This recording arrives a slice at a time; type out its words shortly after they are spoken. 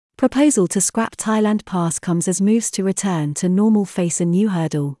Proposal to scrap Thailand Pass comes as moves to return to normal face a new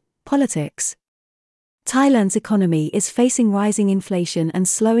hurdle: politics. Thailand's economy is facing rising inflation and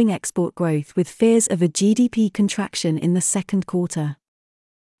slowing export growth, with fears of a GDP contraction in the second quarter.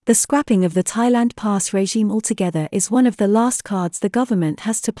 The scrapping of the Thailand Pass regime altogether is one of the last cards the government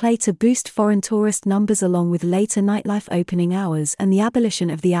has to play to boost foreign tourist numbers, along with later nightlife opening hours and the abolition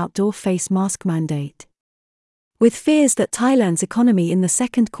of the outdoor face mask mandate. With fears that Thailand's economy in the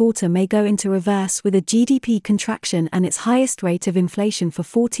second quarter may go into reverse with a GDP contraction and its highest rate of inflation for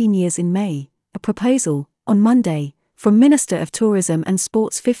 14 years in May, a proposal, on Monday, from Minister of Tourism and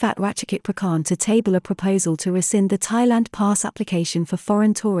Sports Phiphat Ratchakitprakarn to table a proposal to rescind the Thailand Pass application for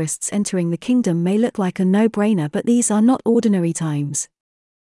foreign tourists entering the kingdom may look like a no-brainer, but these are not ordinary times.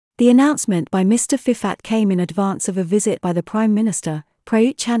 The announcement by Mr. Phiphat came in advance of a visit by the Prime Minister,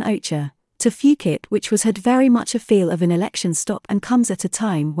 Prayut Chan-o-cha, to Phuket, which had very much a feel of an election stop, and comes at a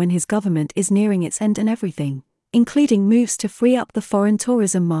time when his government is nearing its end and everything, including moves to free up the foreign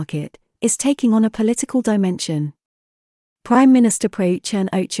tourism market, is taking on a political dimension. Prime Minister Prayut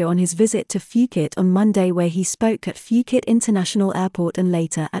Chan-o-cha on his visit to Phuket on Monday, where he spoke at Phuket International Airport and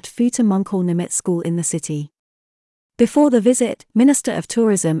later at Phuta Mongkol Nimet School in the city. Before the visit, Minister of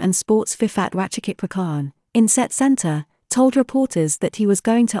Tourism and Sports Phiphat Ratchakitprakarn, in Set Centre, told reporters that he was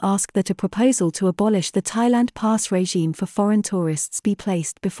going to ask that a proposal to abolish the Thailand Pass regime for foreign tourists be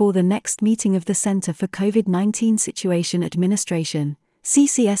placed before the next meeting of the Centre for COVID-19 Situation Administration,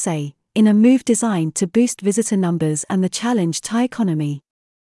 CCSA, in a move designed to boost visitor numbers and the challenged Thai economy.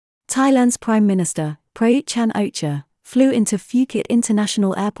 Thailand's Prime Minister, Prayut Chan-o-cha, flew into Phuket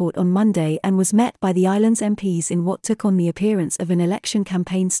International Airport on Monday and was met by the island's MPs in what took on the appearance of an election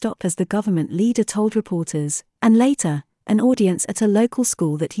campaign stop, as the government leader told reporters, and later, an audience at a local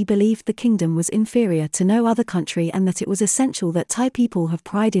school, that he believed the kingdom was inferior to no other country and that it was essential that Thai people have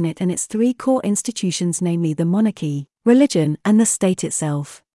pride in it and its three core institutions, namely the monarchy, religion, and the state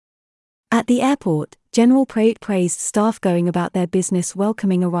itself. At the airport, General Prayut praised staff going about their business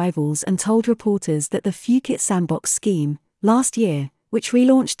welcoming arrivals and told reporters that the Phuket Sandbox scheme, last year, which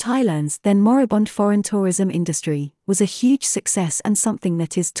relaunched Thailand's then moribund foreign tourism industry, was a huge success and something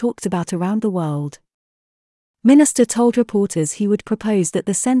that is talked about around the world. Minister told reporters he would propose that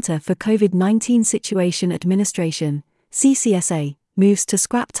the Centre for COVID-19 Situation Administration, CCSA, moves to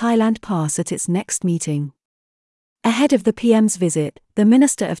scrap Thailand Pass at its next meeting. Ahead of the PM's visit, the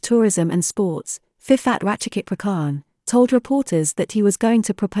Minister of Tourism and Sports, Phiphat Ratchakitprakarn, told reporters that he was going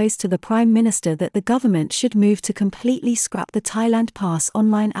to propose to the Prime Minister that the government should move to completely scrap the Thailand Pass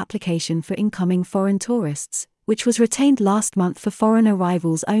online application for incoming foreign tourists, which was retained last month for foreign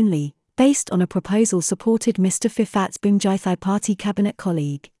arrivals only, based on a proposal supported Mr. Phiphat's Bimjithai Party cabinet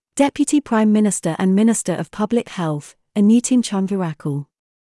colleague, Deputy Prime Minister and Minister of Public Health, Anutin Chanvirakul.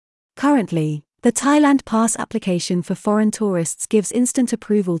 Currently, the Thailand Pass application for foreign tourists gives instant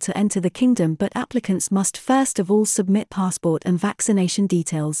approval to enter the kingdom, but applicants must first of all submit passport and vaccination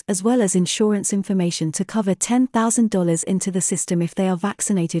details as well as insurance information to cover $10,000 into the system if they are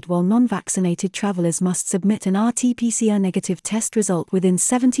vaccinated, while non-vaccinated travelers must submit an RT-PCR negative test result within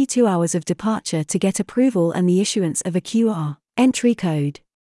 72 hours of departure to get approval and the issuance of a QR entry code.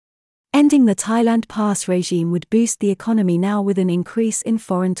 Ending the Thailand Pass regime would boost the economy now with an increase in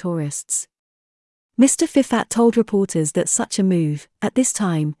foreign tourists. Mr. Phiphat told reporters that such a move, at this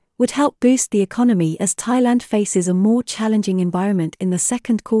time, would help boost the economy as Thailand faces a more challenging environment in the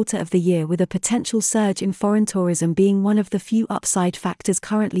second quarter of the year, with a potential surge in foreign tourism being one of the few upside factors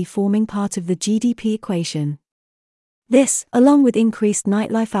currently forming part of the GDP equation. This, along with increased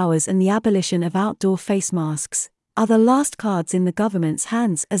nightlife hours and the abolition of outdoor face masks, are the last cards in the government's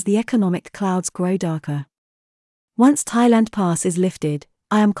hands as the economic clouds grow darker. Once Thailand Pass is lifted,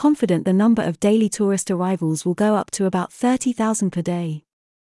 I am confident the number of daily tourist arrivals will go up to about 30,000 per day.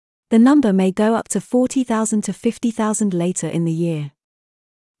 The number may go up to 40,000 to 50,000 later in the year.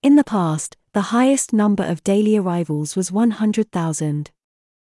 In the past, the highest number of daily arrivals was 100,000.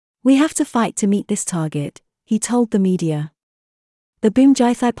 We have to fight to meet this target, he told the media. The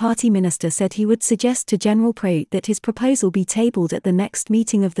Bimjithai Party minister said he would suggest to General Prayut that his proposal be tabled at the next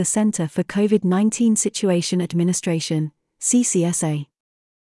meeting of the Centre for COVID-19 Situation Administration, CCSA.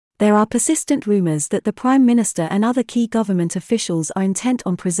 There are persistent rumors that the Prime Minister and other key government officials are intent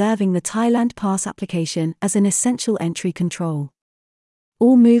on preserving the Thailand Pass application as an essential entry control.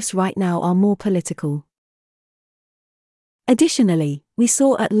 All moves right now are more political. Additionally, we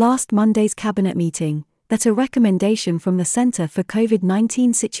saw at last Monday's cabinet meeting that a recommendation from the Centre for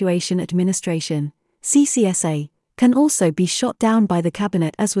COVID-19 Situation Administration, CCSA, can also be shot down by the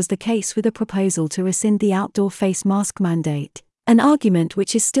cabinet, as was the case with a proposal to rescind the outdoor face mask mandate, An argument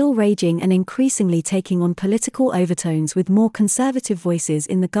which is still raging and increasingly taking on political overtones, with more conservative voices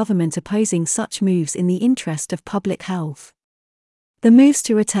in the government opposing such moves in the interest of public health. The moves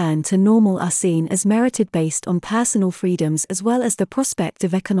to return to normal are seen as merited based on personal freedoms as well as the prospect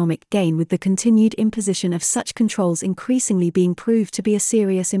of economic gain, with the continued imposition of such controls increasingly being proved to be a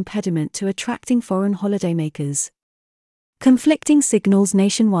serious impediment to attracting foreign holidaymakers. Conflicting signals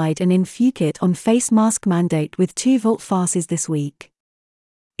nationwide and in Phuket on face mask mandate with 2 volte-faces this week.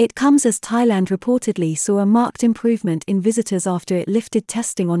 It comes as Thailand reportedly saw a marked improvement in visitors after it lifted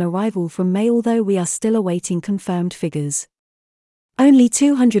testing on arrival from May, although we are still awaiting confirmed figures. Only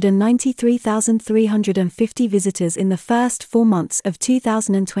 293,350 visitors in the first 4 months of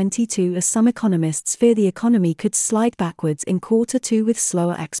 2022, as some economists fear the economy could slide backwards in Q2 with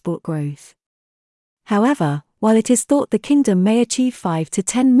slower export growth. However, while it is thought the kingdom may achieve 5 to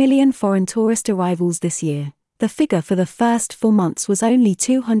 10 million foreign tourist arrivals this year, the figure for the first 4 months was only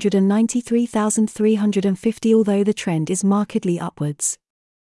 293,350, although the trend is markedly upwards.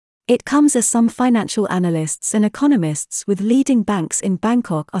 It comes as some financial analysts and economists with leading banks in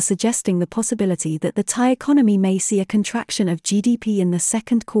Bangkok are suggesting the possibility that the Thai economy may see a contraction of GDP in the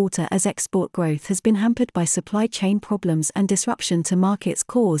second quarter, as export growth has been hampered by supply chain problems and disruption to markets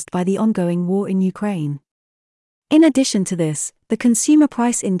caused by the ongoing war in Ukraine. In addition to this, the consumer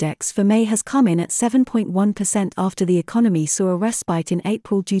price index for May has come in at 7.1% after the economy saw a respite in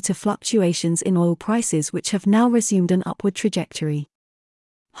April due to fluctuations in oil prices, which have now resumed an upward trajectory.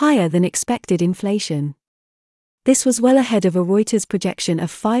 Higher than expected inflation. This was well ahead of a Reuters projection of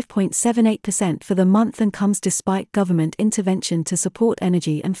 5.78% for the month and comes despite government intervention to support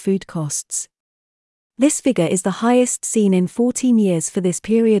energy and food costs. This figure is the highest seen in 14 years for this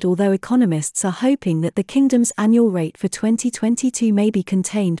period, although economists are hoping that the kingdom's annual rate for 2022 may be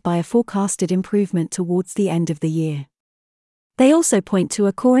contained by a forecasted improvement towards the end of the year. They also point to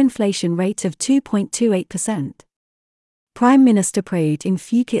a core inflation rate of 2.28%. Prime Minister Prayut in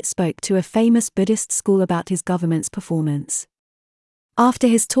Phuket spoke to a famous Buddhist school about his government's performance. After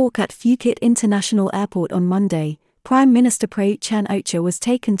his talk at Phuket International Airport on Monday, Prime Minister Prayut Chan-o-cha was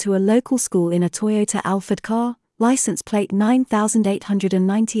taken to a local school in a Toyota Alphard car, license plate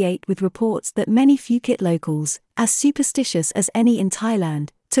 9898, with reports that many Phuket locals, as superstitious as any in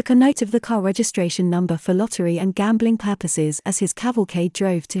Thailand, took a note of the car registration number for lottery and gambling purposes as his cavalcade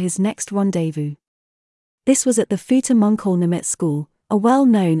drove to his next rendezvous. This was at the Phuta Mongkol Namet School, a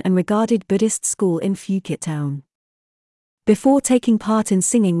well-known and regarded Buddhist school in Phuket town. Before taking part in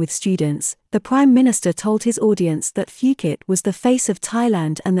singing with students, the Prime Minister told his audience that Phuket was the face of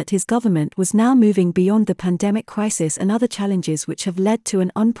Thailand and that his government was now moving beyond the pandemic crisis and other challenges which have led to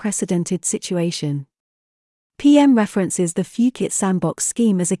an unprecedented situation. PM references the Phuket Sandbox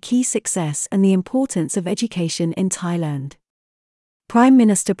scheme as a key success and the importance of education in Thailand. Prime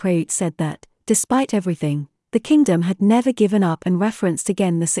Minister Prayut said that, despite everything, the kingdom had never given up and referenced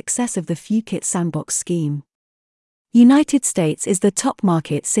again the success of the Phuket Sandbox scheme. United States is the top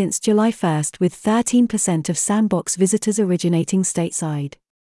market since July 1, with 13% of Sandbox visitors originating stateside.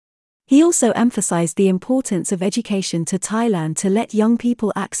 He also emphasized the importance of education to Thailand to let young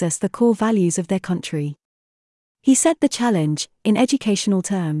people access the core values of their country. He said the challenge, in educational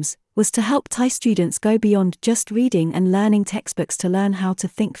terms, was to help Thai students go beyond just reading and learning textbooks to learn how to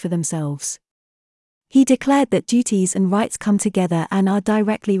think for themselves. He declared that duties and rights come together and are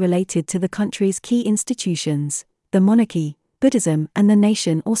directly related to the country's key institutions, the monarchy, Buddhism, and the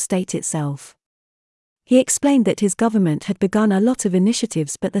nation or state itself. He explained that his government had begun a lot of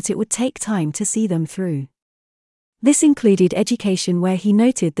initiatives but that it would take time to see them through. This included education, where he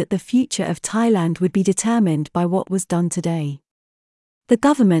noted that the future of Thailand would be determined by what was done today. The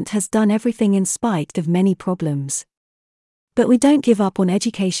government has done everything in spite of many problems. But we don't give up on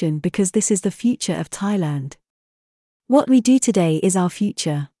education because this is the future of Thailand. What we do today is our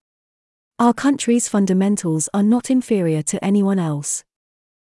future. Our country's fundamentals are not inferior to anyone else.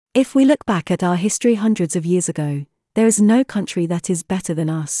 If we look back at our history hundreds of years ago, there is no country that is better than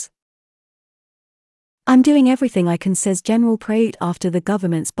us. I'm doing everything I can, says General Prayut after the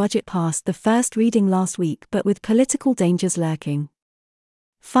government's budget passed the first reading last week, but with political dangers lurking.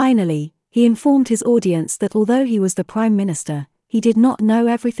 Finally, he informed his audience that although he was the Prime Minister, he did not know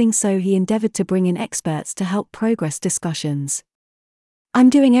everything, so he endeavored to bring in experts to help progress discussions. I'm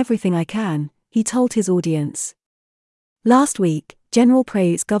doing everything I can, he told his audience. Last week, General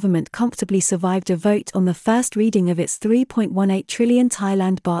Prayut's government comfortably survived a vote on the first reading of its 3.18 trillion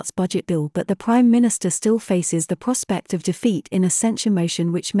Thailand Baht's budget bill, but the Prime Minister still faces the prospect of defeat in a censure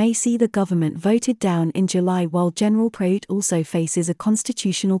motion which may see the government voted down in July, while General Prayut also faces a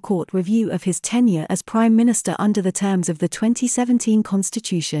constitutional court review of his tenure as Prime Minister under the terms of the 2017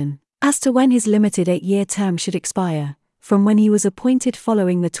 Constitution, as to when his limited 8-year term should expire, from when he was appointed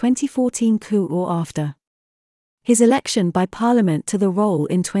following the 2014 coup or after his election by Parliament to the role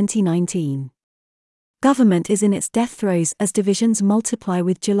in 2019. Government is in its death throes as divisions multiply,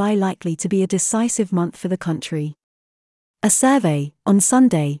 with July likely to be a decisive month for the country. A survey, on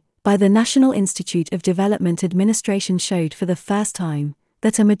Sunday, by the National Institute of Development Administration showed for the first time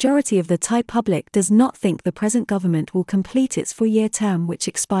that a majority of the Thai public does not think the present government will complete its 4-year term, which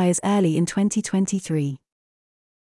expires early in 2023.